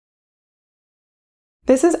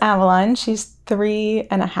This is Avalon. She's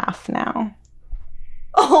 3.5 now.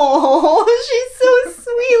 Oh, she's so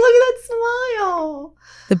sweet. Look at that smile.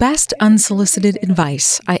 The best unsolicited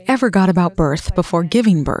advice I ever got about birth before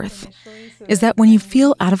giving birth is that when you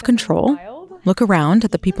feel out of control, look around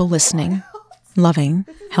at the people listening, loving,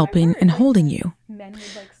 helping, and holding you.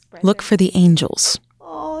 Look for the angels.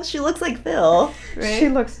 Oh, she looks like Phil. Right? She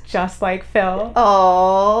looks just like Phil.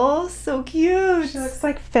 Oh, so cute. She looks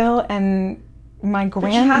like Phil and my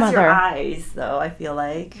grandmother. But she has your eyes, though, I feel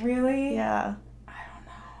like. Really? Yeah.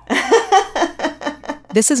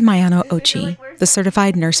 This is Mayano Ochi, the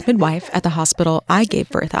certified nurse midwife at the hospital I gave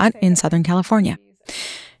birth at in Southern California.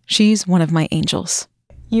 She's one of my angels.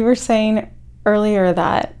 You were saying earlier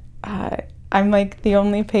that I'm like the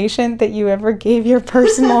only patient that you ever gave your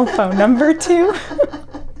personal phone number to.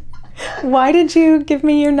 Why did you give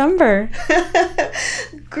me your number?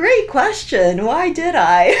 Great question. Why did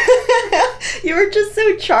I? You were just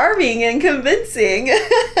so charming and convincing.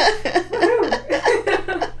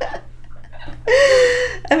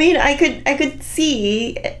 I mean, I could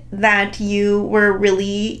see that you were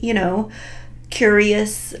really,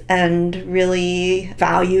 curious and really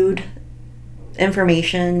valued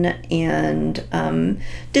information and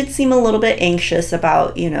did seem a little bit anxious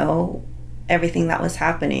about, everything that was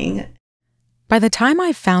happening. By the time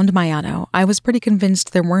I found Mayano, I was pretty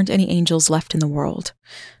convinced there weren't any angels left in the world.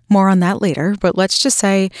 More on that later, but let's just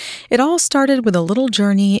say it all started with a little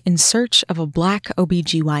journey in search of a Black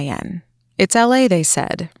OBGYN. It's LA, they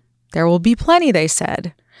said. There will be plenty, they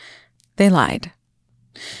said. They lied.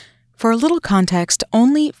 For a little context,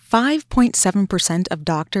 only 5.7% of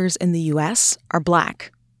doctors in the U.S. are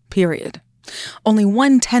Black, period. Only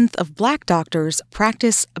 1/10 of Black doctors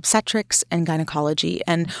practice obstetrics and gynecology,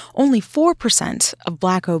 and only 4% of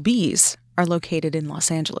Black OBs are located in Los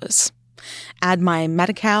Angeles. Add my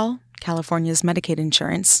Medi-Cal, California's Medicaid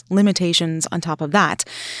insurance, limitations on top of that.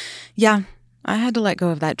 Yeah, I had to let go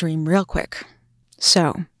of that dream real quick.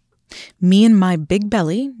 So, me and my big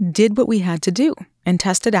belly did what we had to do and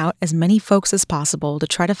tested out as many folks as possible to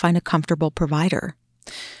try to find a comfortable provider.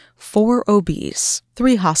 4 OBs,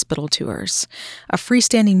 3 hospital tours, a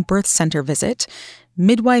freestanding birth center visit,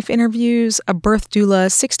 midwife interviews, a birth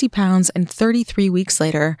doula, 60 pounds, and 33 weeks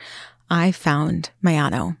later, I found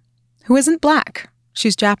Mayano, who isn't Black.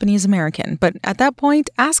 She's Japanese American, but at that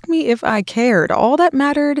point, ask me if I cared. All that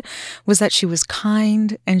mattered was that she was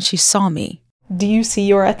kind and she saw me. Do you see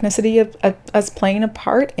your ethnicity as playing a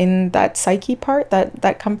part in that psyche part,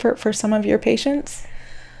 that comfort for some of your patients?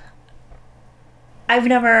 I've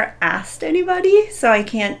never asked anybody, so I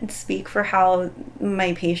can't speak for how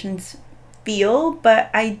my patients feel, but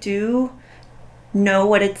I do know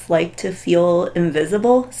what it's like to feel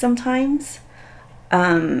invisible sometimes.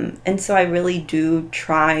 And so I really do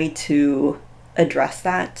try to address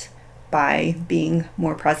that by being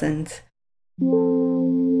more present.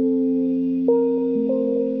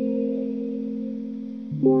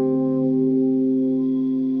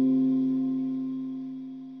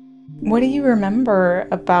 What do you remember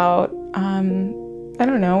about,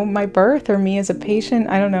 my birth or me as a patient?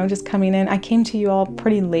 I don't know, just coming in. I came to you all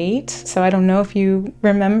pretty late, so I don't know if you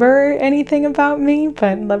remember anything about me, but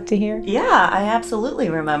I'd love to hear. Yeah, I absolutely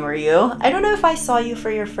remember you. I don't know if I saw you for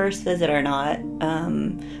your first visit or not,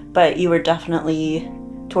 but you were definitely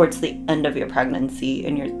towards the end of your pregnancy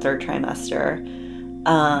in your 3rd trimester.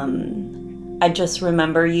 I just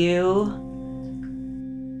remember you,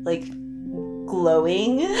 like,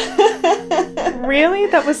 glowing. Really?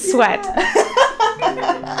 That was sweat.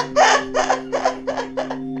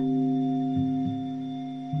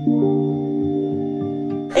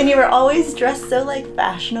 And you were always dressed so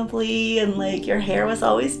fashionably, and your hair was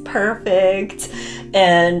always perfect.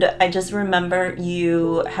 And I just remember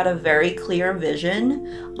you had a very clear vision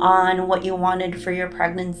on what you wanted for your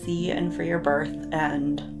pregnancy and for your birth.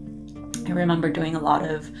 And I remember doing a lot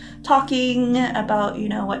of talking about,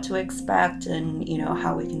 what to expect and,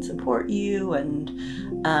 how we can support you. And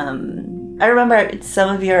I remember some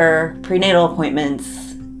of your prenatal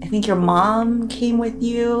appointments, I think your mom came with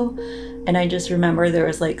you. And I just remember there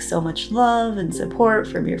was so much love and support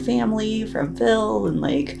from your family, from Phil. And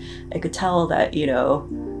I could tell that, you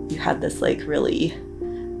had this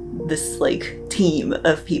team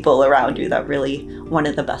of people around you that really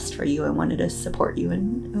wanted the best for you and wanted to support you.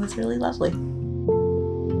 And it was really lovely.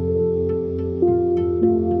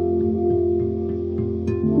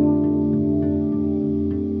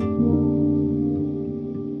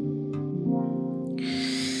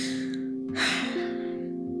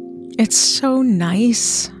 It's so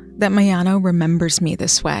nice that Mayano remembers me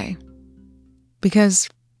this way, because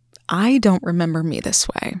I don't remember me this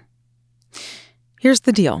way. Here's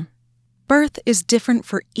the deal. Birth is different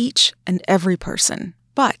for each and every person,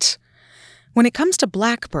 but when it comes to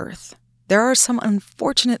Black birth, there are some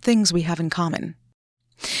unfortunate things we have in common.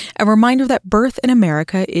 A reminder that birth in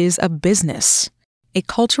America is a business, a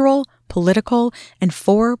cultural, political, and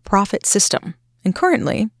for-profit system. And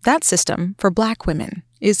currently, that system for Black women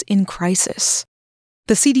is in crisis.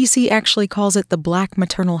 The CDC actually calls it the Black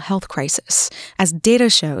maternal health crisis, as data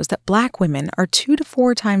shows that Black women are 2 to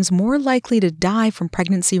 4 times more likely to die from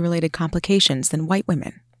pregnancy-related complications than white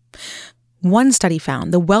women. One study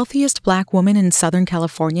found the wealthiest Black woman in Southern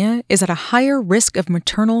California is at a higher risk of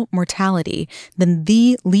maternal mortality than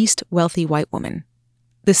the least wealthy white woman.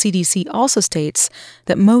 The CDC also states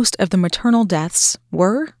that most of the maternal deaths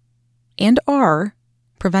were and are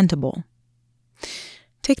preventable.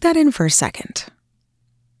 Take that in for a second.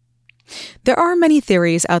 There are many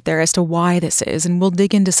theories out there as to why this is, and we'll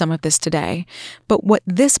dig into some of this today. But what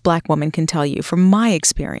this Black woman can tell you from my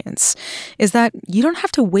experience is that you don't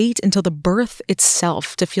have to wait until the birth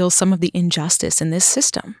itself to feel some of the injustice in this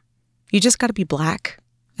system. You just got to be Black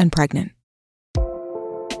and pregnant.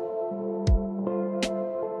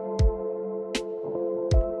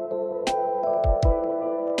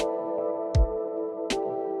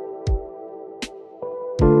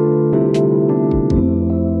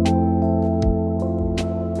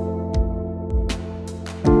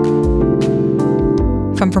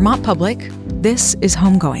 From Vermont Public, this is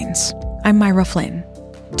Homegoings. I'm Myra Flynn.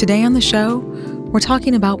 Today on the show, we're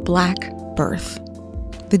talking about Black birth.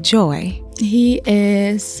 The joy. He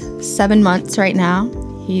is 7 months right now.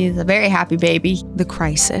 He's a very happy baby. The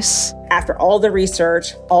crisis. After all the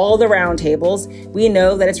research, all the roundtables, we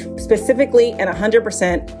know that it's specifically and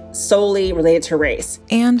 100% solely related to race.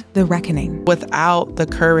 And the reckoning. Without the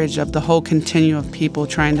courage of the whole continuum of people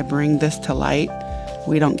trying to bring this to light,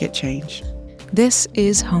 we don't get change. This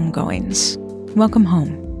is Homegoings. Welcome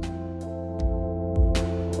home.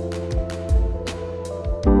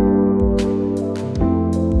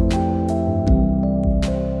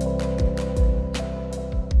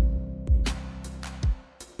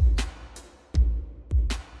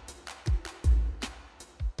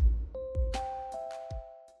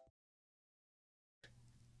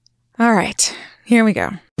 All right, here we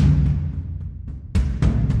go.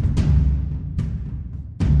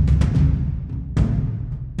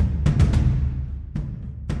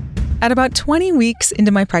 At about 20 weeks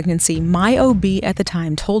into my pregnancy, my OB at the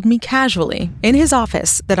time told me casually in his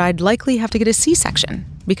office that I'd likely have to get a C-section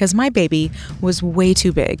because my baby was way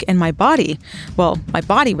too big and my body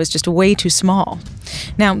was just way too small.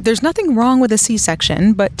 Now, there's nothing wrong with a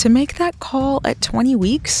C-section, but to make that call at 20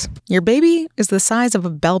 weeks, your baby is the size of a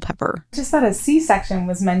bell pepper. Just that a C-section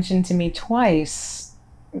was mentioned to me twice,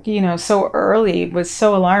 so early was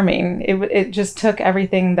so alarming. It just took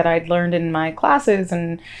everything that I'd learned in my classes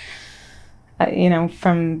and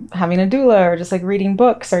from having a doula or just like reading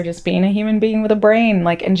books or just being a human being with a brain,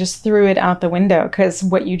 and just threw it out the window. Because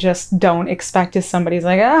what you just don't expect is somebody's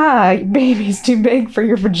like, your baby's too big for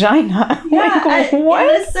your vagina. Yeah, what?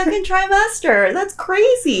 In the second trimester. That's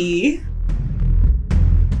crazy.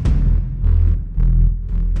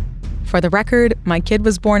 For the record, my kid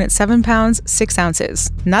was born at 7 pounds, 6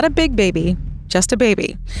 ounces. Not a big baby, just a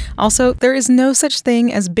baby. Also, there is no such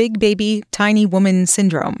thing as big baby, tiny woman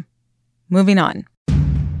syndrome. Moving on.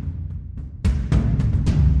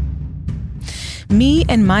 Me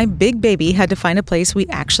and my big baby had to find a place we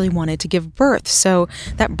actually wanted to give birth. So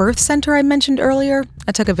that birth center I mentioned earlier,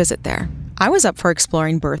 I took a visit there. I was up for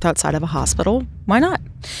exploring birth outside of a hospital. Why not?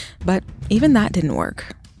 But even that didn't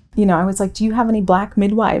work. I was like, do you have any Black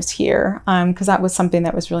midwives here? Because that was something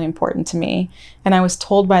that was really important to me. And I was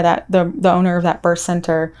told by the owner of that birth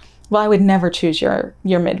center, well, I would never choose your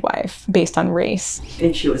midwife based on race.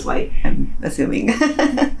 And she was white, I'm assuming.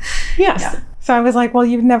 Yes. Yeah. So I was like, well,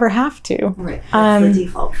 you'd never have to. Right. That's the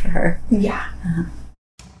default for her. Yeah. Uh-huh.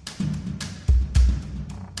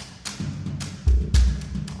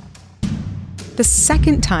 The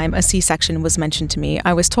second time a C-section was mentioned to me,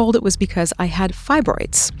 I was told it was because I had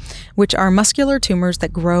fibroids, which are muscular tumors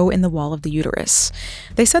that grow in the wall of the uterus.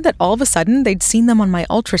 They said that all of a sudden they'd seen them on my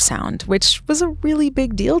ultrasound, which was a really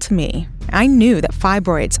big deal to me. I knew that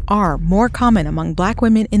fibroids are more common among Black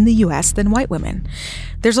women in the US than white women.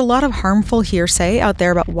 There's a lot of harmful hearsay out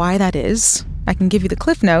there about why that is. I can give you the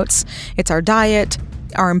Cliff Notes. It's our diet,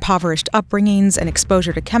 our impoverished upbringings, and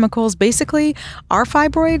exposure to chemicals. Basically, our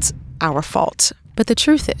fibroids, our fault. But the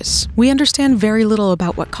truth is, we understand very little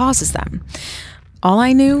about what causes them. All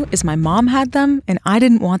I knew is my mom had them and I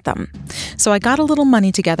didn't want them. So I got a little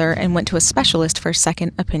money together and went to a specialist for a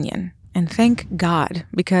second opinion. And thank God,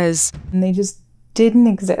 because they just didn't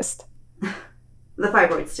exist. The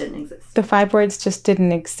fibroids didn't exist. The fibroids just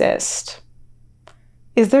didn't exist.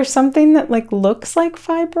 Is there something that like looks like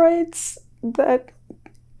fibroids that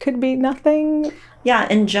could be nothing? Yeah,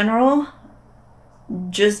 in general,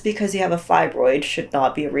 just because you have a fibroid should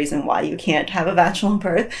not be a reason why you can't have a vaginal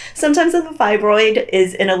birth. Sometimes if a fibroid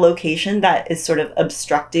is in a location that is sort of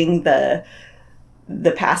obstructing the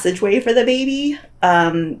passageway for the baby,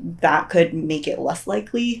 that could make it less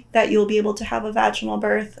likely that you'll be able to have a vaginal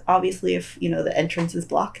birth, obviously if, the entrance is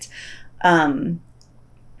blocked.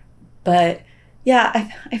 But yeah,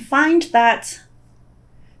 I find that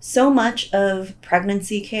so much of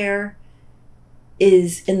pregnancy care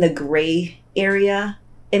is in the gray area,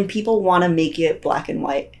 and people want to make it black and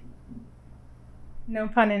white. No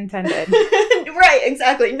pun intended. Right,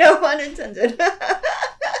 exactly. No pun intended.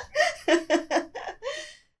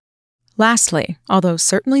 Lastly, although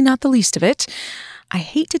certainly not the least of it, I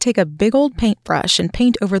hate to take a big old paintbrush and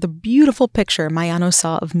paint over the beautiful picture Mayano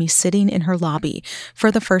saw of me sitting in her lobby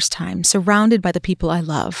for the first time, surrounded by the people I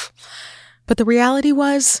love. But the reality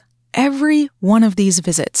was, every one of these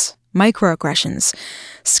visits, microaggressions,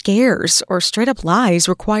 scares, or straight up lies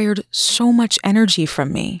required so much energy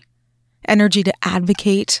from me. Energy to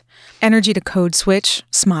advocate, energy to code switch,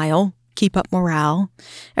 smile, keep up morale,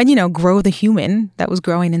 and, grow the human that was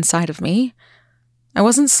growing inside of me. I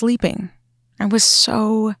wasn't sleeping. I was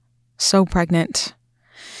so pregnant.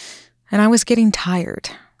 And I was getting tired.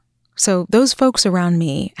 So those folks around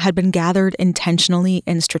me had been gathered intentionally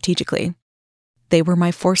and strategically. They were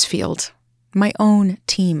my force field, my own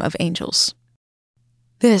team of angels.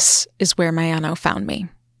 This is where Mayano found me.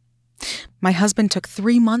 My husband took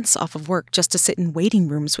 3 months off of work just to sit in waiting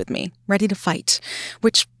rooms with me, ready to fight,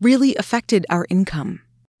 which really affected our income.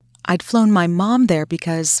 I'd flown my mom there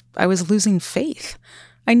because I was losing faith.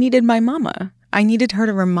 I needed my mama. I needed her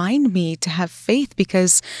to remind me to have faith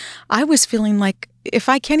because I was feeling like if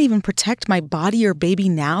I can't even protect my body or baby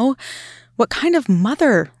now, what kind of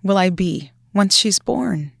mother will I be once she's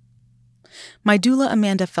born? My doula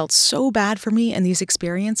Amanda felt so bad for me in these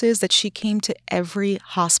experiences that she came to every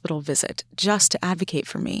hospital visit just to advocate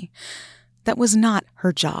for me. That was not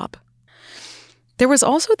her job. There was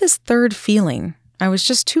also this third feeling I was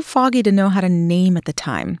just too foggy to know how to name at the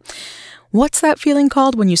time. What's that feeling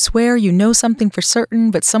called when you swear you know something for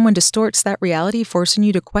certain, but someone distorts that reality, forcing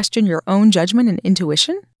you to question your own judgment and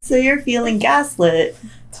intuition? So you're feeling gaslit.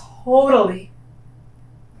 Totally.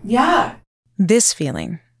 Yeah. This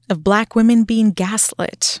feeling of Black women being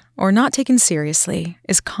gaslit or not taken seriously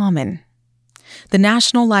is common. The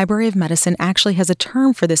National Library of Medicine actually has a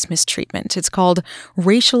term for this mistreatment. It's called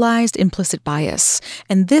racialized implicit bias,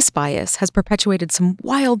 and this bias has perpetuated some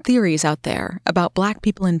wild theories out there about Black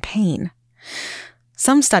people in pain.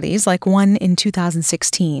 Some studies, like one in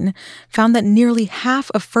 2016, found that nearly half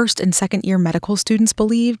of first and second year medical students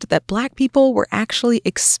believed that Black people were actually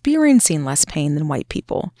experiencing less pain than white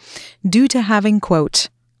people due to having, quote,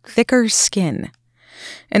 thicker skin.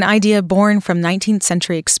 An idea born from 19th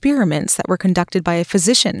century experiments that were conducted by a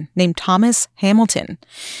physician named Thomas Hamilton.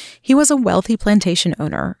 He was a wealthy plantation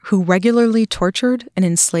owner who regularly tortured an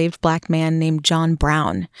enslaved Black man named John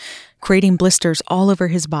Brown, creating blisters all over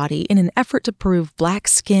his body in an effort to prove Black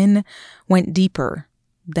skin went deeper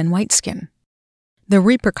than white skin. The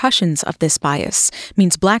repercussions of this bias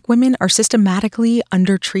means Black women are systematically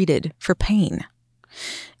undertreated for pain.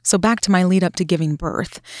 So back to my lead up to giving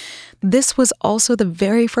birth. This was also the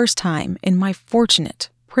very first time in my fortunate,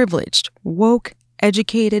 privileged, woke,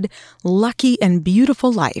 educated, lucky, and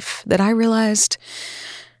beautiful life that I realized,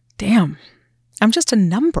 damn, I'm just a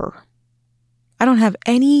number. I don't have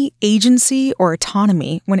any agency or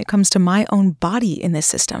autonomy when it comes to my own body in this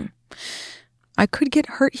system. I could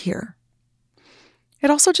get hurt here. It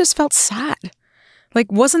also just felt sad.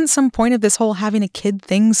 Like, wasn't some point of this whole having a kid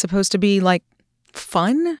thing supposed to be, like,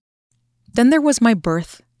 fun? Then there was my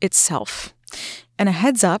birth itself. And a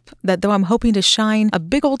heads up that though I'm hoping to shine a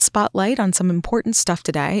big old spotlight on some important stuff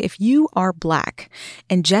today, if you are Black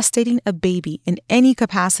and gestating a baby in any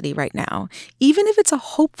capacity right now, even if it's a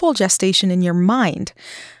hopeful gestation in your mind,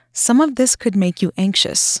 some of this could make you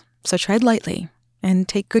anxious. So tread lightly and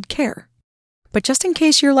take good care. But just in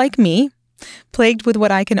case you're like me, plagued with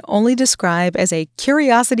what I can only describe as a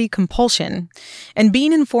curiosity compulsion, and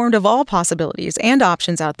being informed of all possibilities and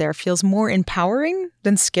options out there feels more empowering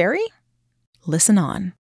than scary, listen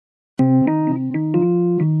on.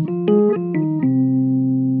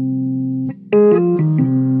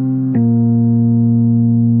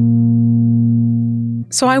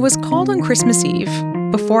 So I was called on Christmas Eve,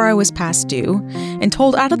 before I was past due, and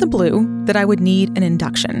told out of the blue that I would need an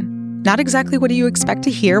induction. Not exactly what do you expect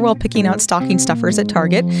to hear while picking out stocking stuffers at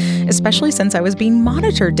Target, especially since I was being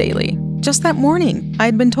monitored daily. Just that morning, I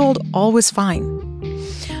had been told all was fine.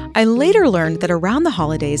 I later learned that around the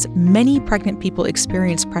holidays, many pregnant people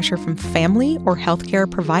experience pressure from family or healthcare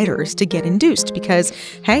providers to get induced because,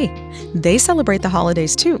 hey, they celebrate the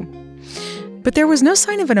holidays too. But there was no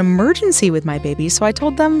sign of an emergency with my baby, so I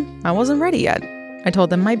told them I wasn't ready yet. I told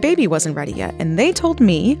them my baby wasn't ready yet, and they told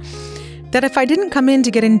me that if I didn't come in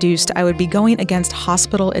to get induced, I would be going against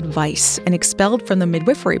hospital advice and expelled from the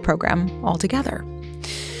midwifery program altogether.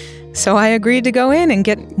 So I agreed to go in and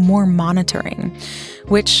get more monitoring,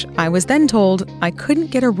 which I was then told I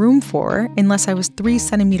couldn't get a room for unless I was 3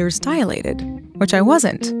 centimeters dilated, which I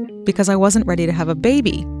wasn't because I wasn't ready to have a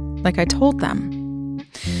baby, like I told them.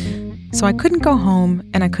 So I couldn't go home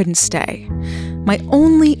and I couldn't stay. My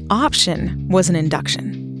only option was an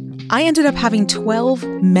induction. I ended up having 12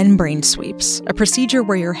 membrane sweeps, a procedure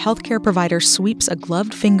where your healthcare provider sweeps a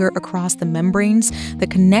gloved finger across the membranes that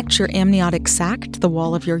connect your amniotic sac to the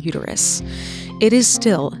wall of your uterus. It is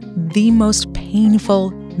still the most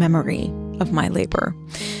painful memory of my labor.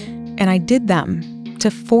 And I did them to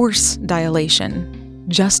force dilation,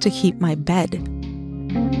 just to keep my bed.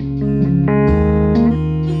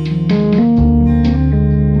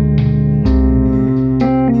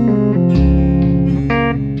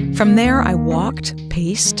 From there, I walked,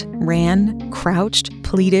 paced, ran, crouched,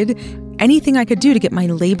 pleaded, anything I could do to get my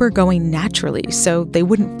labor going naturally so they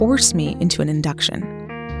wouldn't force me into an induction.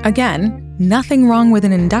 Again, nothing wrong with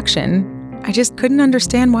an induction. I just couldn't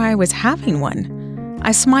understand why I was having one.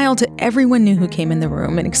 I smiled to everyone new who came in the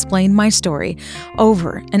room and explained my story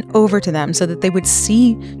over and over to them so that they would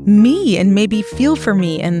see me and maybe feel for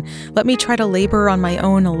me and let me try to labor on my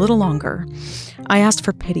own a little longer. I asked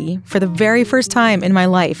for pity. For the very first time in my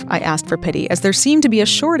life, I asked for pity, as there seemed to be a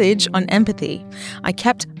shortage on empathy. I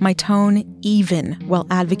kept my tone even while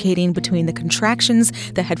advocating between the contractions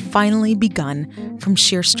that had finally begun from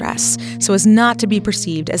sheer stress, so as not to be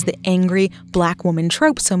perceived as the angry Black woman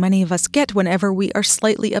trope so many of us get whenever we are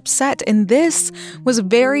slightly upset, and this was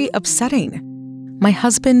very upsetting. My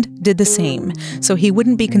husband did the same, so he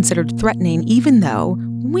wouldn't be considered threatening, even though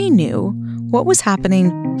we knew what was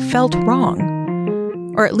happening felt wrong.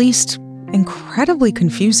 Or at least incredibly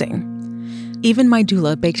confusing. Even my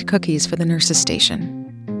doula baked cookies for the nurse's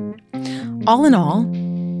station. All in all,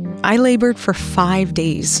 I labored for 5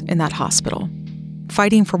 days in that hospital,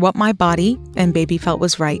 fighting for what my body and baby felt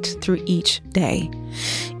was right through each day.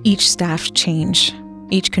 Each staff change,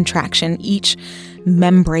 each contraction, each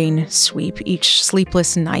membrane sweep, each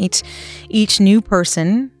sleepless night, each new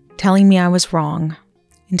person telling me I was wrong,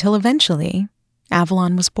 until eventually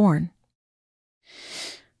Avalon was born.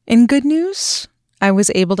 In good news, I was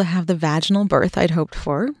able to have the vaginal birth I'd hoped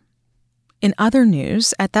for. In other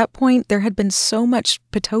news, at that point, there had been so much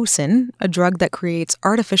Pitocin, a drug that creates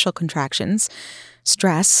artificial contractions,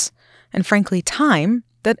 stress, and frankly, time,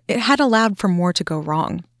 that it had allowed for more to go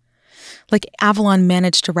wrong. Like Avalon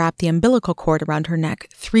managed to wrap the umbilical cord around her neck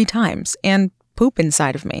 3 times and poop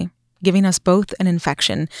inside of me, giving us both an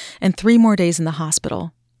infection and 3 more days in the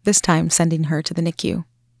hospital, this time sending her to the NICU.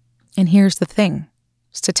 And here's the thing.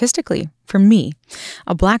 Statistically, for me,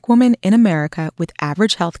 a Black woman in America with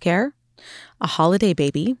average health care, a holiday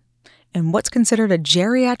baby, and what's considered a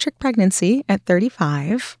geriatric pregnancy at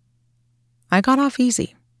 35, I got off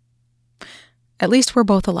easy. At least we're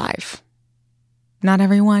both alive. Not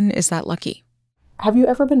everyone is that lucky. Have you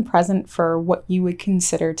ever been present for what you would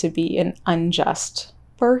consider to be an unjust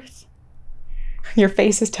birth? Your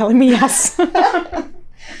face is telling me yes. I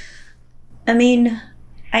mean,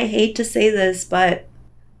 I hate to say this, but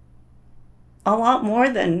a lot more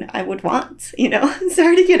than I would want, you know?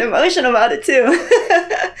 Sorry to get emotional about it too.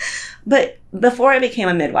 But before I became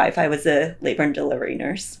a midwife, I was a labor and delivery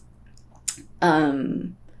nurse.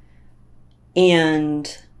 And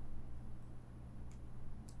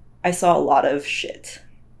I saw a lot of shit.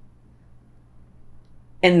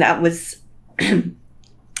 And that was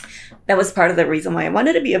part of the reason why I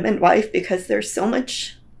wanted to be a midwife, because there's so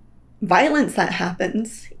much violence that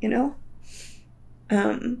happens, you know?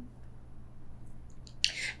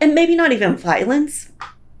 And maybe not even violence.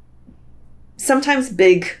 Sometimes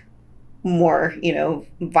more, you know,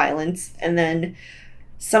 violence. And then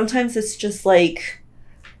sometimes it's just like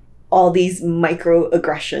all these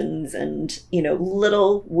microaggressions and, you know,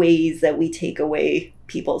 little ways that we take away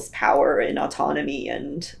people's power and autonomy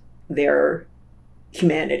and their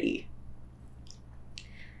humanity.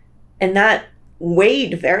 And that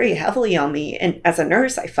weighed very heavily on me. And as a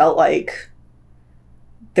nurse, I felt like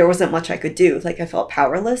there wasn't much I could do. Like, I felt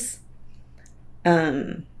powerless.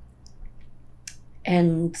 And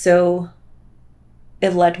And so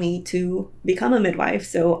it led me to become a midwife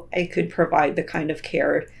so I could provide the kind of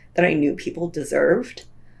care that I knew people deserved.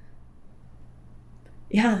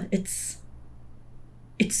 Yeah, it's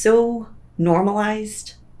so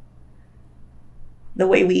normalized,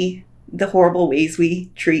 the horrible ways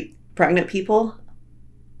we treat pregnant people.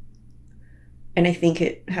 And I think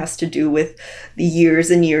it has to do with the years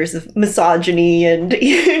and years of misogyny and,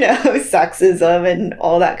 sexism and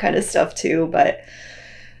all that kind of stuff too. But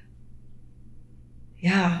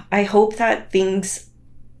yeah, I hope that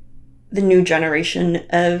the new generation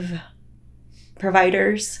of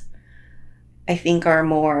providers, I think, are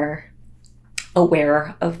more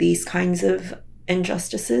aware of these kinds of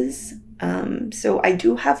injustices. So I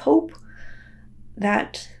do have hope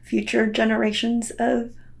that future generations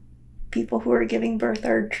of people who are giving birth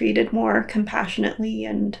are treated more compassionately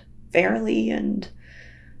and fairly and,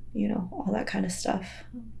 all that kind of stuff.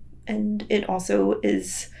 And it also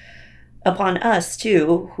is upon us,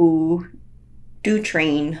 too, who do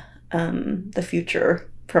train the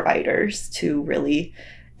future providers to really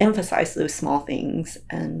emphasize those small things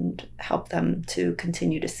and help them to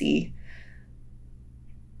continue to see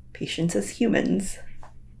patients as humans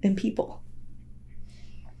and people.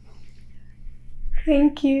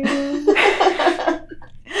 Thank you.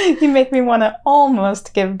 You make me want to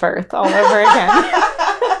almost give birth all over again.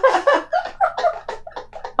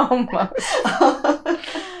 Almost.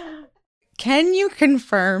 Can you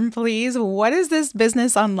confirm, please, what is this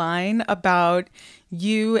business online about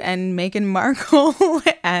you and Meghan Markle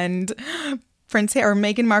and Prince Harry, or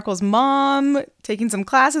Meghan Markle's mom taking some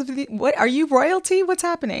classes with you? What, are you royalty? What's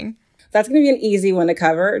happening? That's going to be an easy one to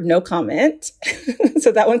cover. No comment.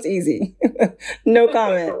 So that one's easy. No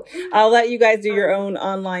comment. I'll let you guys do your own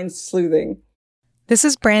online sleuthing. This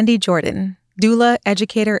is Brandy Jordan, doula,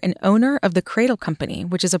 educator, and owner of The Cradle Company,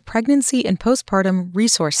 which is a pregnancy and postpartum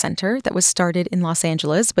resource center that was started in Los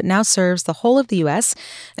Angeles, but now serves the whole of the U.S.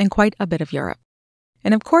 and quite a bit of Europe.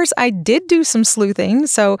 And of course, I did do some sleuthing,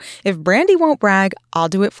 so if Brandy won't brag, I'll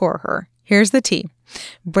do it for her. Here's the tea.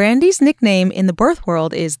 Brandy's nickname in the birth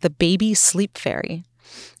world is the Baby Sleep Fairy.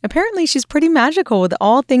 Apparently, she's pretty magical with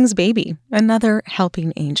all things baby, another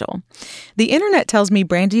helping angel. The internet tells me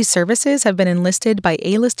Brandy's services have been enlisted by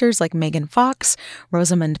A-listers like Megan Fox,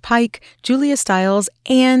 Rosamund Pike, Julia Stiles,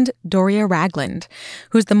 and Doria Ragland,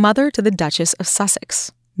 who's the mother to the Duchess of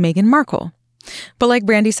Sussex, Meghan Markle. But like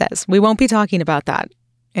Brandy says, we won't be talking about that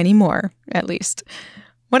anymore, at least.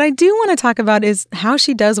 What I do want to talk about is how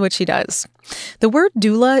she does what she does. The word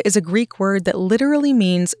doula is a Greek word that literally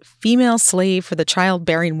means female slave for the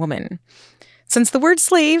childbearing woman. Since the word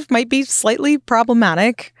slave might be slightly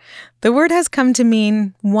problematic, the word has come to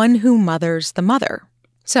mean one who mothers the mother.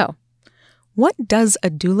 So, what does a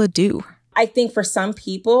doula do? I think for some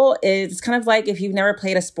people, it's kind of like if you've never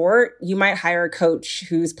played a sport, you might hire a coach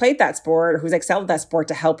who's played that sport or who's excelled at that sport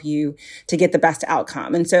to help you to get the best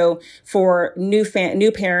outcome. And so for new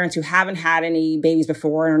parents who haven't had any babies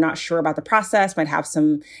before and are not sure about the process, might have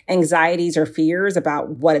some anxieties or fears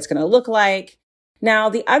about what it's going to look like. Now,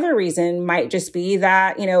 the other reason might just be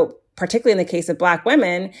that, particularly in the case of Black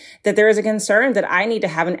women, that there is a concern that I need to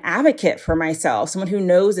have an advocate for myself, someone who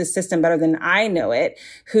knows this system better than I know it,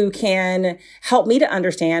 who can help me to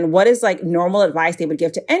understand what is like normal advice they would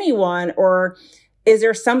give to anyone, or is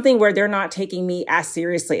there something where they're not taking me as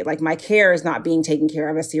seriously, like my care is not being taken care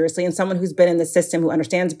of as seriously, and someone who's been in the system, who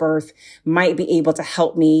understands birth, might be able to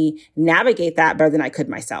help me navigate that better than I could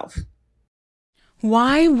myself.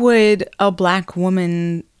 Why would a Black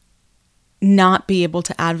woman not be able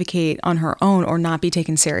to advocate on her own or not be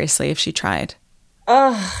taken seriously if she tried?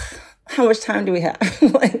 How much time do we have?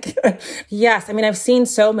 Yes. I mean, I've seen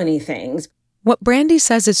so many things. What Brandy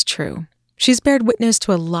says is true. She's bared witness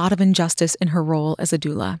to a lot of injustice in her role as a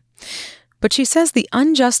doula. But she says the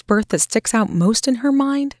unjust birth that sticks out most in her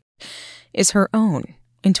mind is her own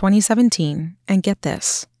in 2017. And get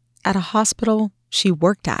this, at a hospital she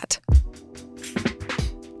worked at.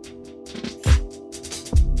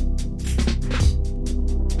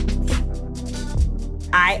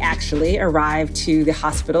 I actually arrived to the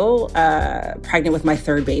hospital pregnant with my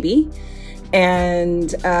third baby,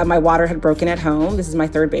 and my water had broken at home. This is my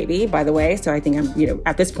third baby, by the way, so I think I'm,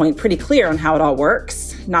 at this point, pretty clear on how it all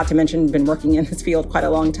works, not to mention been working in this field quite a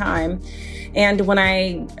long time. And when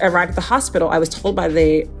I arrived at the hospital, I was told by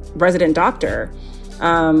the resident doctor,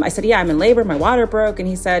 I said, yeah, I'm in labor, my water broke, and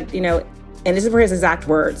he said, and this is where his exact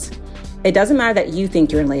words, it doesn't matter that you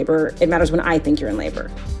think you're in labor, it matters when I think you're in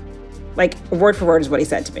labor. Like, word for word is what he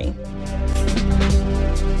said to me.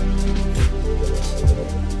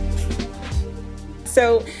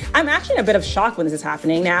 So I'm actually in a bit of shock when this is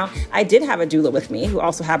happening. Now, I did have a doula with me who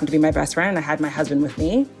also happened to be my best friend, and I had my husband with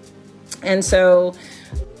me. And so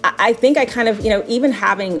I think I kind of, even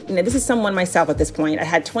having, this is someone myself at this point. I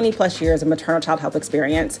had 20 plus years of maternal child health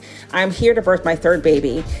experience. I'm here to birth my third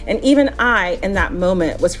baby. And even I, in that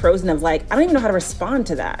moment, was frozen of like, I don't even know how to respond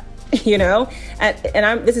to that,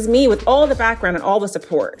 And this is me with all the background and all the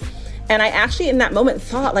support. And I actually, in that moment,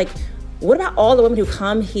 thought like, what about all the women who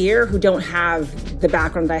come here who don't have the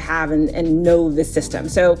background that I have and know this system?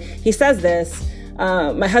 So he says this.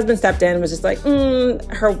 My husband stepped in and was just like,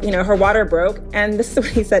 her water broke. And this is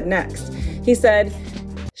what he said next. He said,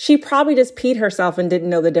 she probably just peed herself and didn't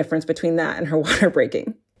know the difference between that and her water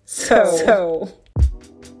breaking. So.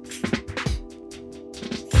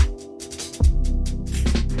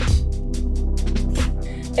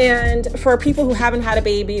 And for people who haven't had a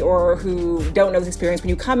baby or who don't know this experience, when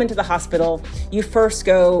you come into the hospital, you first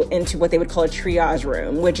go into what they would call a triage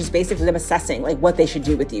room, which is basically them assessing like what they should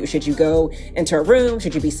do with you. Should you go into a room?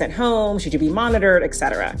 Should you be sent home? Should you be monitored,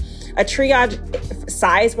 etc.? A triage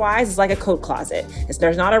size-wise is like a coat closet.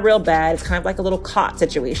 There's not a real bed. It's kind of like a little cot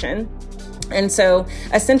situation. And so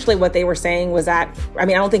essentially what they were saying was that, I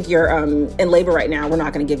don't think you're in labor right now. We're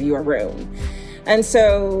not going to give you a room. And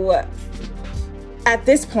so at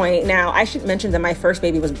this point now, I should mention that my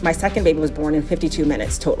second baby was born in 52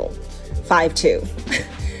 minutes total, 5'2".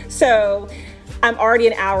 So I'm already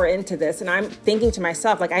an hour into this and I'm thinking to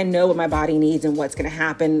myself, like, I know what my body needs and what's going to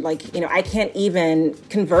happen. Like, I can't even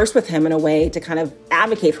converse with him in a way to kind of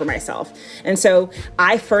advocate for myself. And so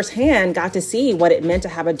I firsthand got to see what it meant to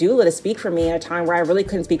have a doula to speak for me at a time where I really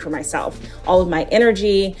couldn't speak for myself. All of my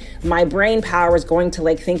energy, my brain power was going to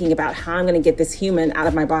like thinking about how I'm going to get this human out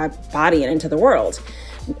of my body and into the world.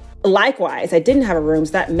 Likewise, I didn't have a room,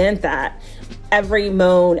 so that meant that every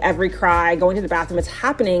moan, every cry, going to the bathroom, it's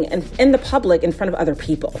happening in the public in front of other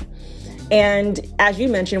people. And as you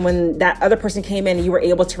mentioned, when that other person came in and you were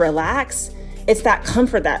able to relax, it's that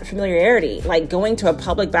comfort, that familiarity, like going to a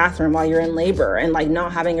public bathroom while you're in labor and like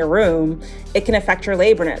not having a room, it can affect your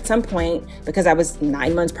labor. And at some point, because I was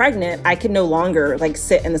 9 months pregnant, I could no longer like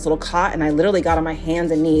sit in this little cot. And I literally got on my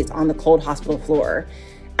hands and knees on the cold hospital floor.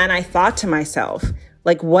 And I thought to myself,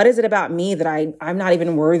 like, what is it about me that I'm not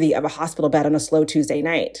even worthy of a hospital bed on a slow Tuesday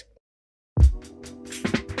night?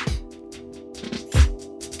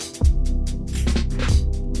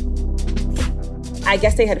 I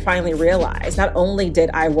guess they had finally realized not only did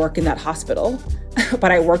I work in that hospital,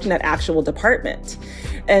 but I worked in that actual department.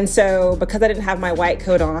 And so because I didn't have my white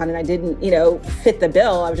coat on and I didn't, fit the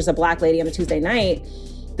bill, I was just a Black lady on a Tuesday night,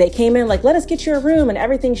 they came in like, let us get you a room, and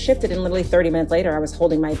everything shifted. And literally 30 minutes later, I was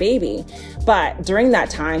holding my baby. But during that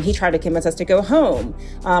time, he tried to convince us to go home.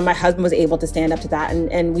 My husband was able to stand up to that,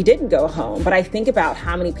 and we didn't go home. But I think about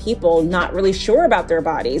how many people not really sure about their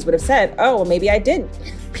bodies would have said, oh, well, maybe I did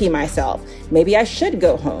pee myself. Maybe I should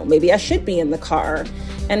go home. Maybe I should be in the car.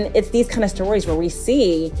 And it's these kind of stories where we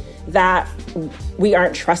see that we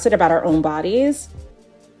aren't trusted about our own bodies.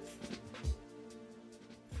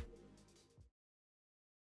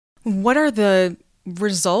 What are the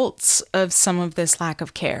results of some of this lack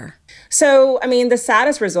of care? So, the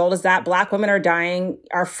saddest result is that Black women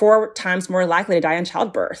are 4 times more likely to die in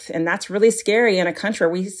childbirth. And that's really scary in a country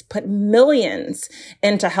where we put millions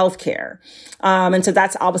into healthcare. And so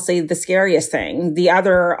that's obviously the scariest thing. The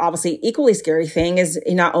other, obviously, equally scary thing is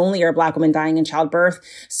not only are Black women dying in childbirth,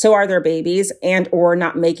 so are their babies and or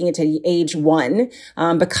not making it to age 1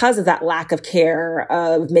 because of that lack of care,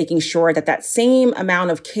 of making sure that same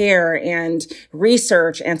amount of care and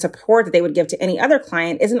research and support that they would give to any other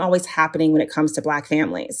client isn't always happening when it comes to Black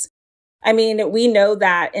families. We know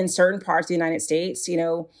that in certain parts of the United States,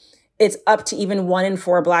 it's up to even 1 in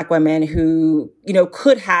 4 Black women who,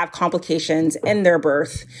 could have complications in their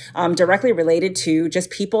birth, directly related to just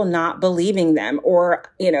people not believing them or,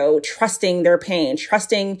 trusting their pain,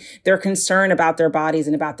 trusting their concern about their bodies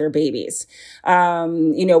and about their babies.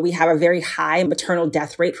 We have a very high maternal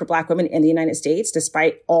death rate for Black women in the United States,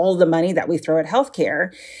 despite all the money that we throw at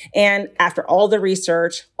healthcare. And after all the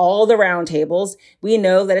research, all the roundtables, we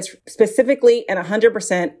know that it's specifically and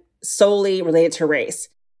 100% solely related to race.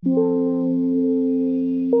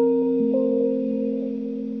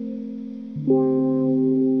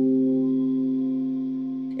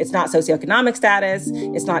 It's not socioeconomic status.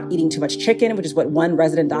 It's not eating too much chicken, which is what one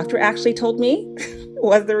resident doctor actually told me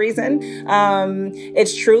was the reason.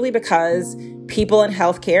 It's truly because people in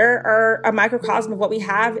healthcare are a microcosm of what we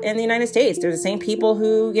have in the United States. They're the same people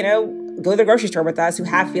who, go to the grocery store with us who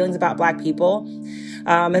have feelings about Black people.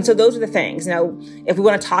 And so those are the things. If we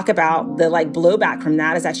want to talk about the blowback from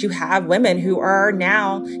that, is that you have women who are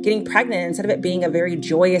now getting pregnant. Instead of it being a very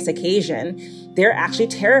joyous occasion, they're actually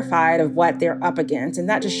terrified of what they're up against. And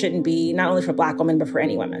that just shouldn't be, not only for Black women, but for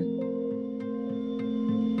any women.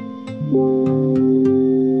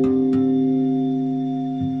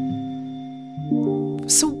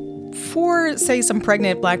 So for, say, some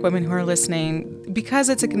pregnant Black women who are listening, because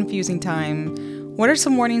it's a confusing time, what are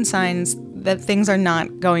some warning signs that things are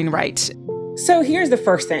not going right? So here's the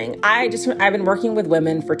first thing. I've been working with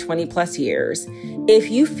women for 20 plus years.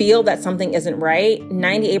 If you feel that something isn't right,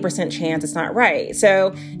 98% chance it's not right.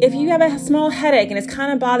 So if you have a small headache and it's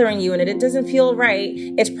kind of bothering you and it doesn't feel right,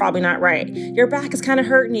 it's probably not right. Your back is kind of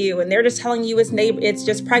hurting you and they're just telling you it's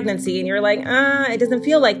just pregnancy and you're like, it doesn't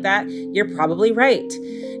feel like that. You're probably right.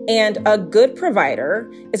 And a good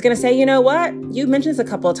provider is going to say, you know what? You've mentioned this a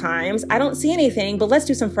couple of times. I don't see anything, but let's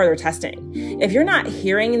do some further testing. If you're not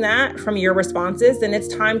hearing that from your responses, then it's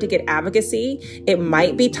time to get advocacy. It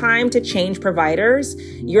might be time to change providers.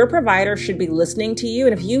 Your provider should be listening to you.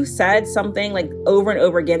 And if you said something over and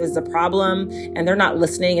over again, this is a problem, and they're not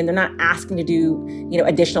listening and they're not asking to do,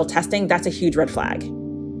 additional testing, that's a huge red flag.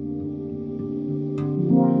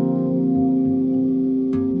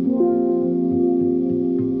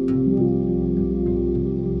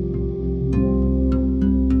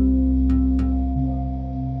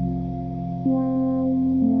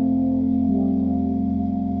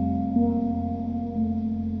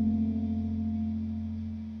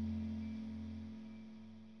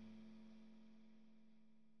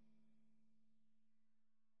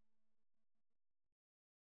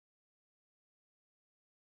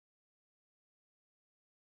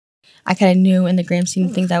 I kind of knew in the grand scheme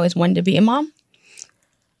of things I always wanted to be a mom.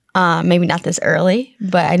 Maybe not this early,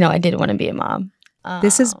 but I know I did want to be a mom.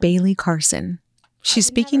 This is Bailey Carson. She's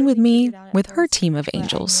speaking with me with her team of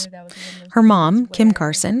angels. Her mom, Kim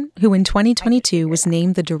Carson, who in 2022 was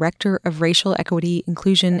named the Director of Racial Equity,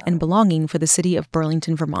 Inclusion, and Belonging for the city of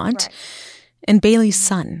Burlington, Vermont, and Bailey's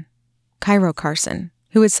son, Cairo Carson,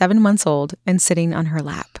 who is 7 months old and sitting on her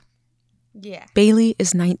lap. Yeah. Bailey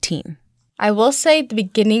is 19. I will say the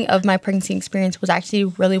beginning of my pregnancy experience was actually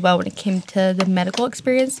really well when it came to the medical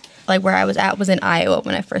experience. Where I was at was in Iowa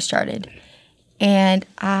when I first started. And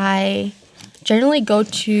I generally go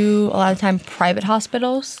to, a lot of time, private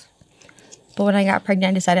hospitals. But when I got pregnant,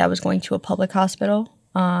 I decided I was going to a public hospital.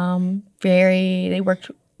 They worked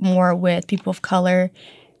more with people of color,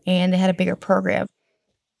 and they had a bigger program.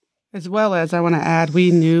 As well as, I want to add,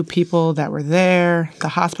 we knew people that were there. The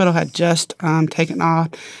hospital had just taken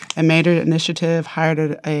off and made an initiative,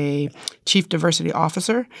 hired a chief diversity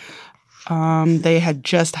officer. They had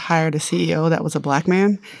just hired a CEO that was a Black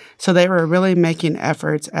man. So they were really making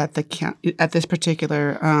efforts at this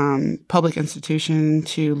particular public institution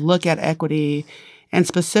to look at equity. And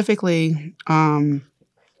specifically,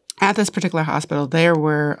 at this particular hospital, there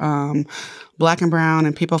were Black and brown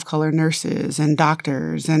and people of color nurses and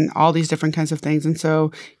doctors and all these different kinds of things. And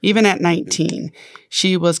so even at 19,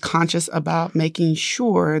 she was conscious about making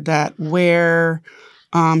sure that where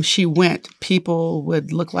she went, people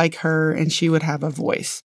would look like her and she would have a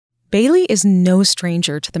voice. Bailey is no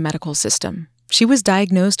stranger to the medical system. She was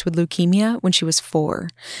diagnosed with leukemia when she was 4,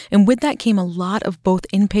 and with that came a lot of both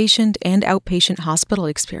inpatient and outpatient hospital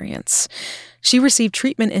experience. She received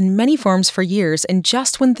treatment in many forms for years, and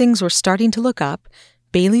just when things were starting to look up,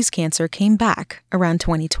 Bailey's cancer came back around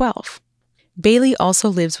 2012. Bailey also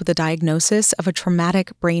lives with a diagnosis of a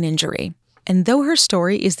traumatic brain injury, and though her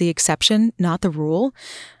story is the exception, not the rule,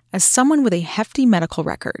 as someone with a hefty medical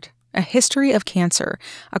record, a history of cancer,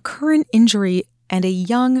 a current injury, and a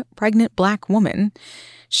young, pregnant Black woman,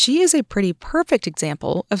 she is a pretty perfect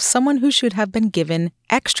example of someone who should have been given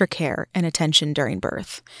extra care and attention during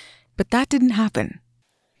birth. But that didn't happen.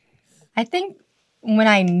 I think when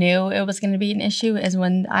I knew it was going to be an issue is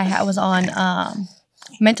when I was on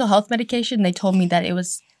mental health medication. They told me that it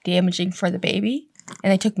was damaging for the baby,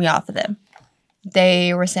 and they took me off of them.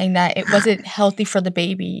 They were saying that it wasn't healthy for the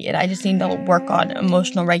baby, and I just need to work on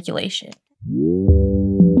emotional regulation.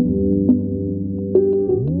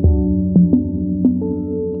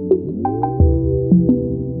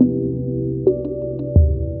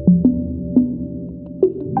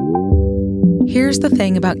 Here's the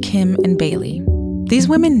thing about Kim and Bailey. These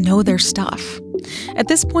women know their stuff. At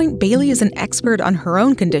this point, Bailey is an expert on her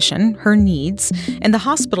own condition, her needs, and the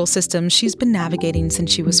hospital system she's been navigating since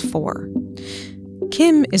she was 4.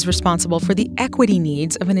 Kim is responsible for the equity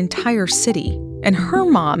needs of an entire city, and her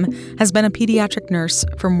mom has been a pediatric nurse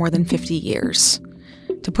for more than 50 years.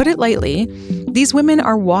 To put it lightly, these women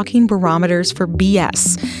are walking barometers for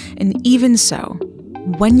BS. And even so,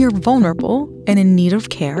 when you're vulnerable and in need of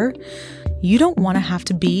care, you don't want to have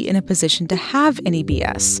to be in a position to have any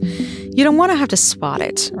BS. You don't want to have to spot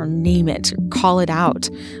it or name it or call it out,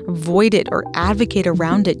 avoid it or advocate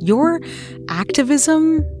around it. Your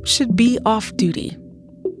activism should be off duty.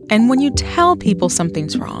 And when you tell people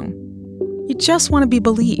something's wrong, you just want to be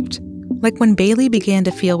believed. Like when Bailey began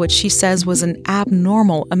to feel what she says was an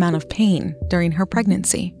abnormal amount of pain during her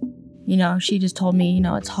pregnancy. You know, she just told me, you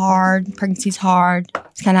know, it's hard, pregnancy's hard,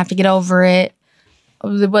 just kind of have to get over it.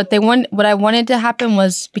 What I wanted to happen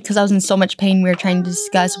was, because I was in so much pain, we were trying to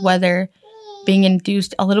discuss whether being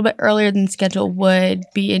induced a little bit earlier than scheduled would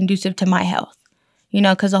be inducive to my health. You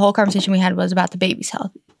know, because the whole conversation we had was about the baby's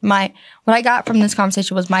health. What I got from this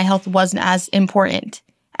conversation was my health wasn't as important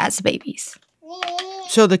as the baby's.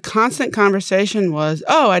 So the constant conversation was,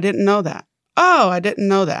 oh, I didn't know that. Oh, I didn't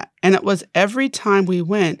know that. And it was every time we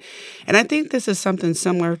went. And I think this is something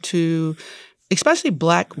similar to especially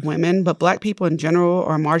Black women, but Black people in general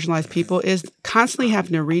or marginalized people, is constantly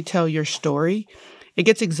having to retell your story. It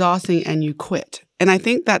gets exhausting and you quit. And I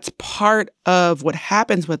think that's part of what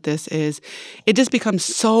happens with this is it just becomes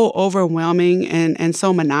so overwhelming and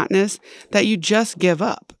so monotonous that you just give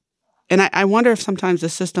up. And I wonder if sometimes the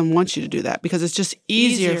system wants you to do that because it's just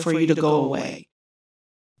easier for you to go away.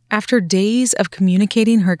 After days of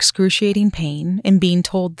communicating her excruciating pain and being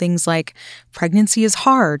told things like, pregnancy is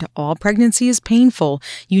hard, all pregnancy is painful,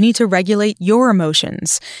 you need to regulate your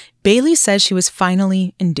emotions, Bailey says she was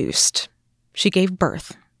finally induced. She gave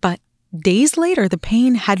birth, but days later, the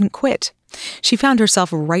pain hadn't quit. She found herself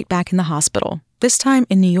right back in the hospital, this time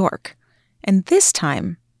in New York. And this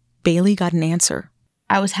time, Bailey got an answer.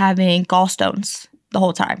 I was having gallstones the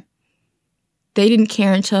whole time. They didn't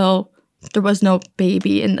care until there was no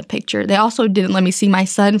baby in the picture. They also didn't let me see my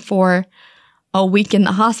son for a week in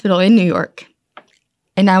the hospital in New York.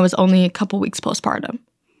 And I was only a couple weeks postpartum.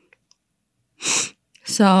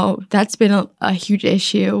 So that's been a huge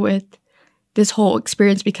issue with this whole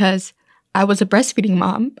experience because I was a breastfeeding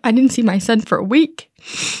mom. I didn't see my son for a week.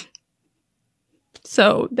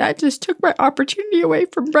 So that just took my opportunity away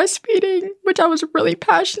from breastfeeding, which I was really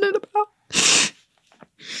passionate about.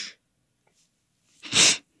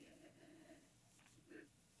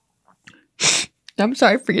 I'm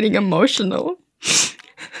sorry for getting emotional.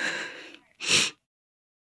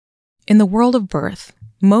 In the world of birth,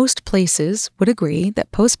 most places would agree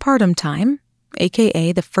that postpartum time,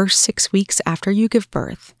 aka the first 6 weeks after you give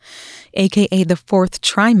birth, aka the 4th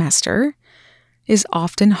trimester, is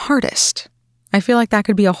often hardest. I feel like that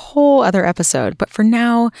could be a whole other episode, but for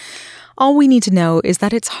now, all we need to know is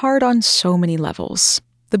that it's hard on so many levels.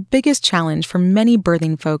 The biggest challenge for many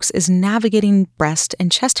birthing folks is navigating breast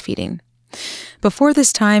and chest feeding. Before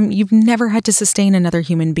this time, you've never had to sustain another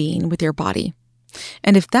human being with your body.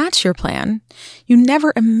 And if that's your plan, you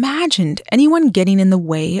never imagined anyone getting in the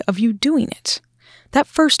way of you doing it. That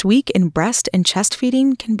first week in breast and chest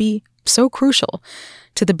feeding can be so crucial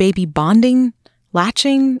to the baby bonding,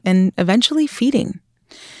 latching, and eventually feeding.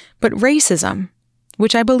 But racism,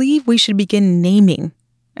 which I believe we should begin naming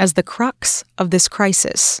as the crux of this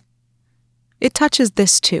crisis, it touches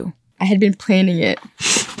this too. I had been planning it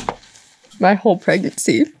my whole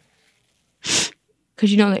pregnancy.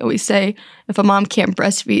 Because, you know, they always say, if a mom can't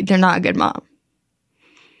breastfeed, they're not a good mom.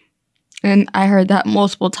 And I heard that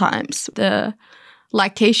multiple times. The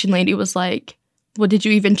lactation lady was like, well, did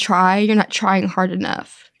you even try? You're not trying hard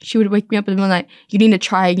enough. She would wake me up in the middle of the night, you need to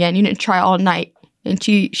try again. You didn't try all night. And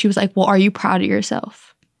she was like, well, are you proud of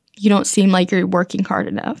yourself? You don't seem like you're working hard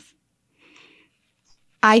enough.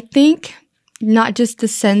 I think not just the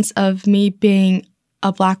sense of me being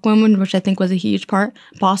a Black woman, which I think was a huge part,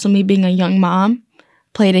 but also me being a young mom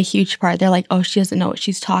played a huge part. They're like, oh, she doesn't know what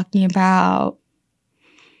she's talking about.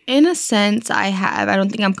 In a sense, I don't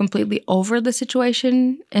think I'm completely over the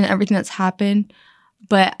situation and everything that's happened,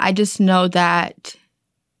 but I just know that,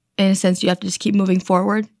 in a sense, you have to just keep moving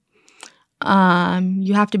forward.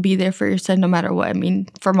 You have to be there for your son no matter what. I mean,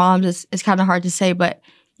 for moms, it's kind of hard to say, but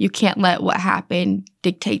you can't let what happened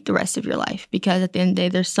dictate the rest of your life because at the end of the day,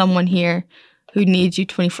 there's someone here who needs you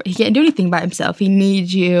 24. He can't do anything by himself. He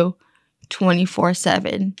needs you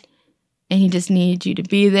 24/7. And he just needs you to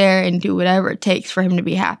be there and do whatever it takes for him to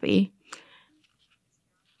be happy.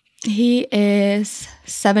 He is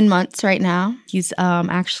 7 months right now. He's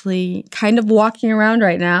actually kind of walking around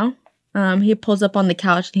right now. He pulls up on the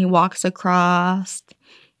couch and he walks across.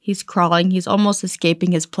 He's crawling. He's almost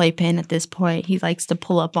escaping his playpen at this point. He likes to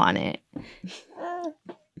pull up on it.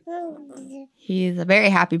 He's a very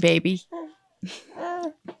happy baby.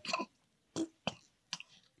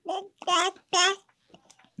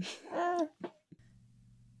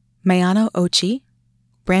 Mayano Ochi,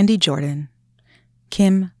 Brandy Jordan,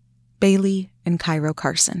 Kim, Bailey, and Cairo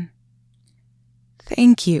Carson.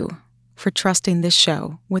 Thank you for trusting this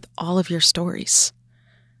show with all of your stories.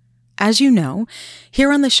 As you know,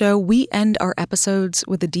 here on the show, we end our episodes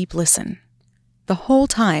with a deep listen. The whole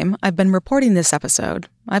time I've been reporting this episode,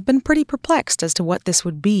 I've been pretty perplexed as to what this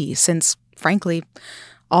would be, since, frankly,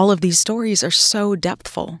 all of these stories are so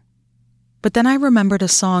depthful. But then I remembered a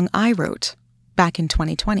song I wrote back in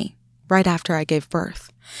 2020, right after I gave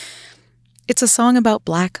birth. It's a song about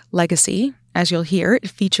Black legacy. As you'll hear, it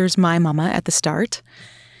features my mama at the start.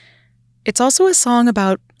 It's also a song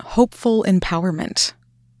about hopeful empowerment.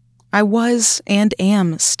 I was and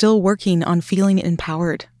am still working on feeling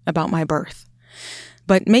empowered about my birth.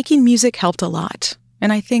 But making music helped a lot,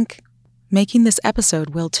 and I think making this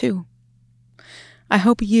episode will too. I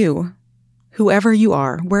hope you, whoever you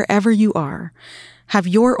are, wherever you are, have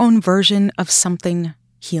your own version of something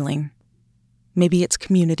healing. Maybe it's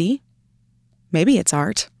community. Maybe it's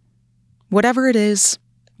art. Whatever it is,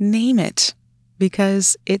 name it,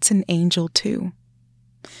 because it's an angel too.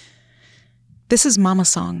 This is Mama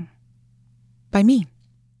Song by me.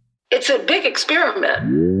 It's a big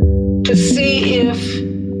experiment to see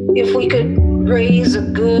if we could raise a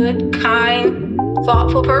good, kind,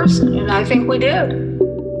 thoughtful person, and I think we did.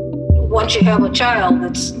 Once you have a child,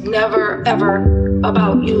 it's never, ever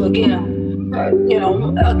about you again.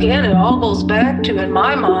 Again, it all goes back to, in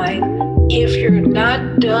my mind, if you're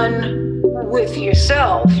not done with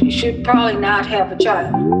yourself, you should probably not have a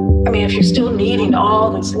child. I mean, if you're still needing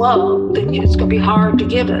all this love, then it's going to be hard to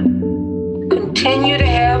give it. Continue to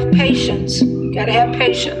have patience. You got to have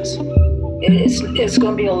patience. It's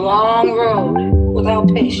going to be a long road without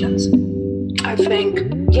patience. I think,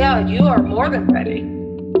 yeah, you are more than ready.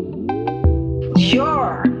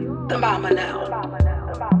 You're the mama now.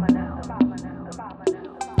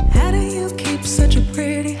 How do you keep such a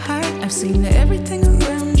pretty heart? I've seen everything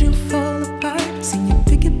around you fall apart. Seen you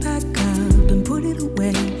pick it back up and put it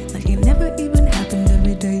away like it never even happened.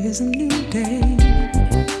 Every day is a new day.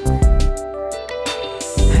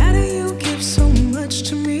 How do you give so much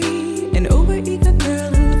to me? An overeager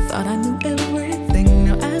girl who thought I knew everything.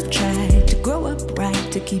 Now I've tried to grow up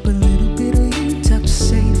right, to keep a little bit of you tucked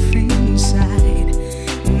safe inside.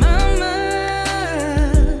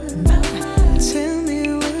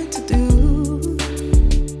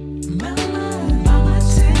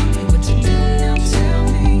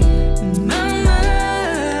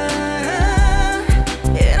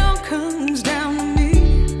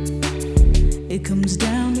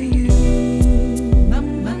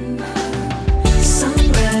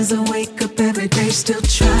 Still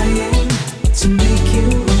trying to make you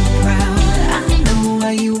proud. I know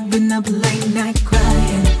why you've been up late night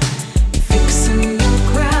crying, fixing your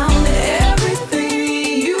crown.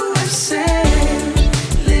 Everything you have said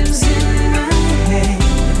lives in my head,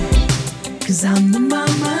 'cause I'm the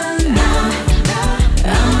mama now.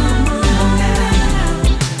 I'm the mama now.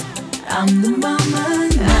 I'm the mama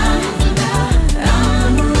now.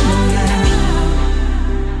 I'm the mama now.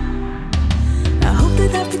 I hope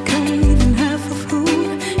that I've become even half of who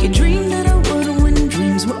you dreamed that I would when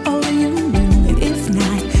dreams were all you knew. And if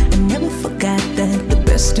not, I never forgot that the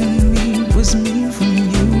best in me was me from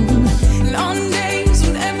you. And on days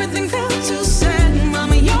when everything felt too sad,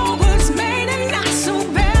 mama, your words made it not so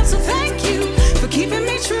bad. So thank you for keeping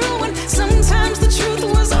me true when sometimes the truth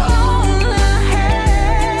was all I had.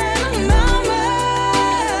 Mama,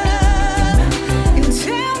 and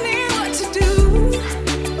tell me what to do.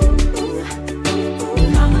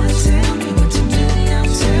 Mama, tell me what to do now.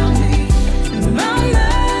 Tell me, mama,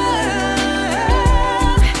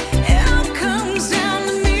 it all comes down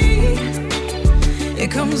to me. It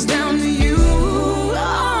comes down to you.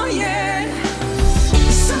 Oh yeah.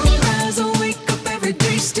 Sunrise, I wake up every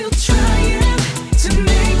day still trying to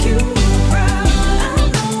make you proud. I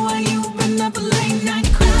know why you've been up late night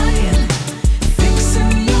crying,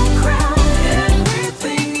 fixing your crown.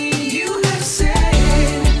 Everything you have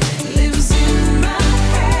said lives in my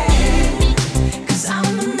head, 'cause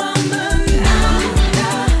I'm the mama now.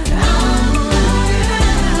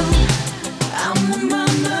 I'm the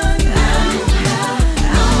mama now.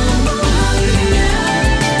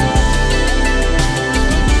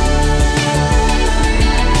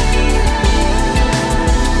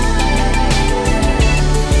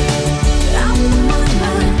 I'm the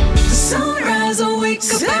mama. The sunrise, I wake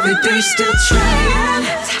up every day still trying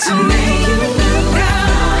to make you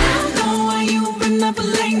proud. I know why you've been up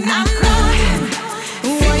late night crying,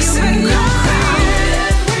 fixing your crown.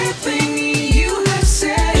 Everything you have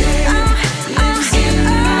said lives in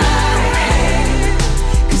my head.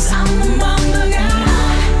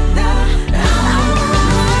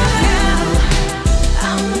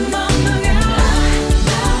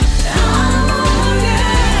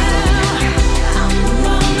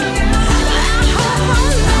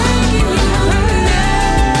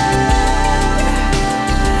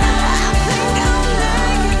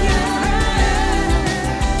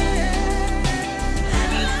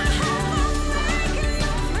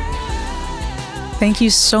 Thank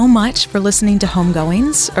you so much for listening to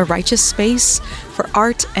Homegoings, a righteous space for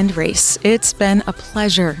art and race. It's been a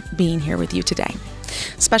pleasure being here with you today.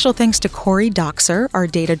 Special thanks to Corey Doxer, our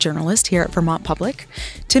data journalist here at Vermont Public,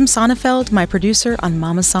 Tim Sonnefeld, my producer on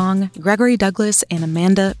Mama Song, Gregory Douglas, and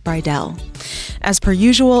Amanda Bridell. As per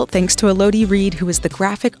usual, thanks to Elodie Reed, who is the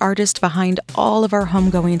graphic artist behind all of our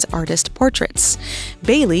Homegoings artist portraits.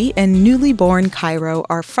 Bailey and newly born Cairo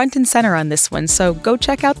are front and center on this one, so go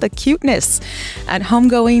check out the cuteness at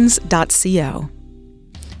homegoings.co.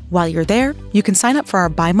 While you're there, you can sign up for our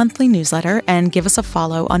bi-monthly newsletter and give us a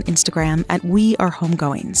follow on Instagram at We Are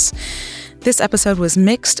Homegoings. This episode was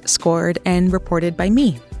mixed, scored, and reported by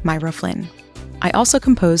me, Myra Flynn. I also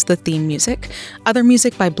composed the theme music, other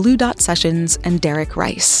music by Blue Dot Sessions and Derek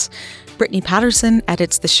Rice. Brittany Patterson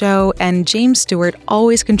edits the show, and James Stewart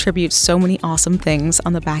always contributes so many awesome things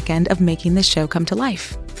on the back end of making the show come to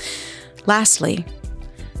life. Lastly,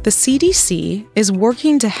 the CDC is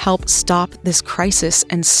working to help stop this crisis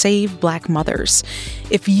and save Black mothers.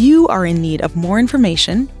 If you are in need of more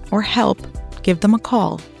information or help, give them a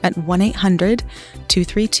call at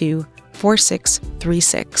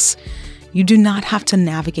 1-800-232-4636. You do not have to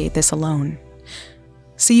navigate this alone.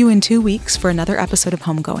 See you in 2 weeks for another episode of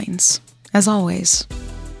Homegoings. As always,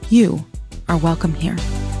 you are welcome here.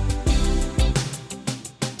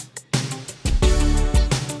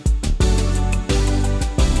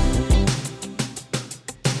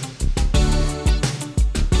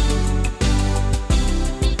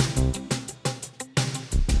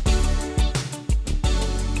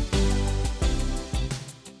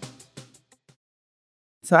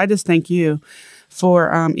 So I just thank you for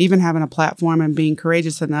even having a platform and being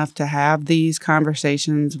courageous enough to have these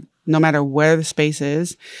conversations, no matter where the space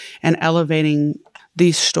is, and elevating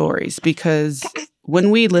these stories. Because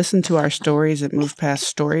when we listen to our stories, it moves past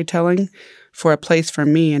storytelling for a place for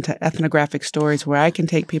me into ethnographic stories where I can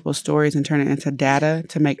take people's stories and turn it into data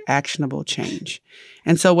to make actionable change.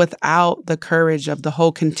 And so without the courage of the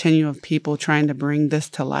whole continuum of people trying to bring this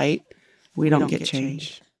to light, we don't get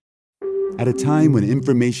change. At a time when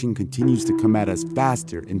information continues to come at us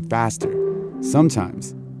faster and faster,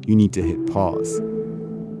 sometimes you need to hit pause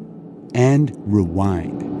and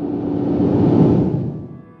rewind.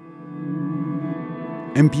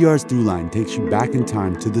 NPR's Throughline takes you back in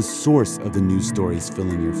time to the source of the news stories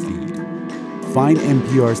filling your feed. Find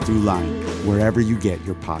NPR's Throughline wherever you get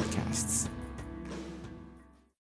your podcasts.